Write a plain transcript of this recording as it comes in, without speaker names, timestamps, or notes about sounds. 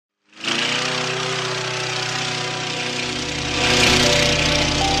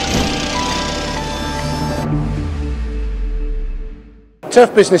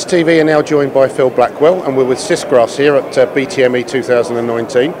Turf Business TV are now joined by Phil Blackwell, and we're with SIS Grass here at BTME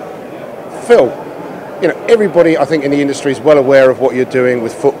 2019. Phil, everybody I think in the industry is well aware of what you're doing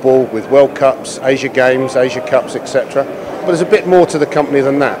with football, with World Cups, Asia Games, Asia Cups, etc. But there's a bit more to the company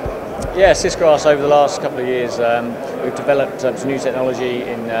than that. Yeah, SIS Grass over the last couple of years, we've developed some new technology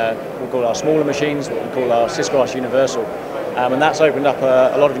in what we call our smaller machines, what we call our SIS Grass Universal, and that's opened up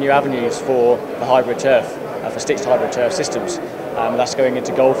a lot of new avenues for the hybrid turf, for stitched hybrid turf systems. That's going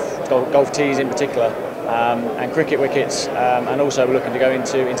into golf tees in particular, and cricket wickets, and also we're looking to go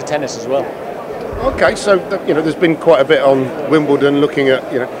into tennis as well. Okay, so there's been quite a bit on Wimbledon looking at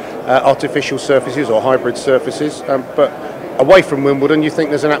artificial surfaces or hybrid surfaces, but away from Wimbledon, you think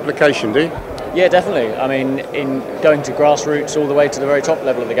there's an application, do you? Yeah, definitely. I mean, in going to grassroots all the way to the very top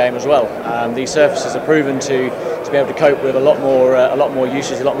level of the game as well. These surfaces are proven to be able to cope with a lot more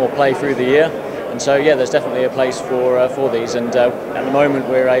usage, a lot more play through the year. And so, yeah, there's definitely a place for these. And at the moment,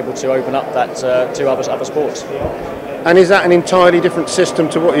 we're able to open up that to other sports. And is that an entirely different system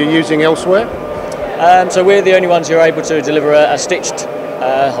to what you're using elsewhere? So we're the only ones who are able to deliver a stitched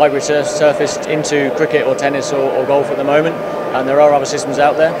hybrid surface into cricket or tennis or golf at the moment. And there are other systems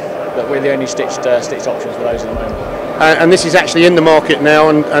out there, but we're the only stitched options for those at the moment. And this is actually in the market now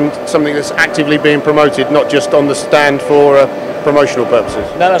and something that's actively being promoted, not just on the stand for promotional purposes.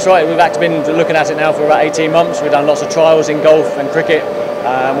 No, that's right. We've actually been looking at it now for about 18 months. We've done lots of trials in golf and cricket.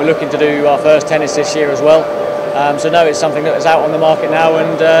 We're looking to do our first tennis this year as well. So no, it's something that is out on the market now,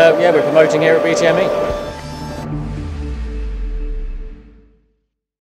 and yeah, we're promoting here at BTME.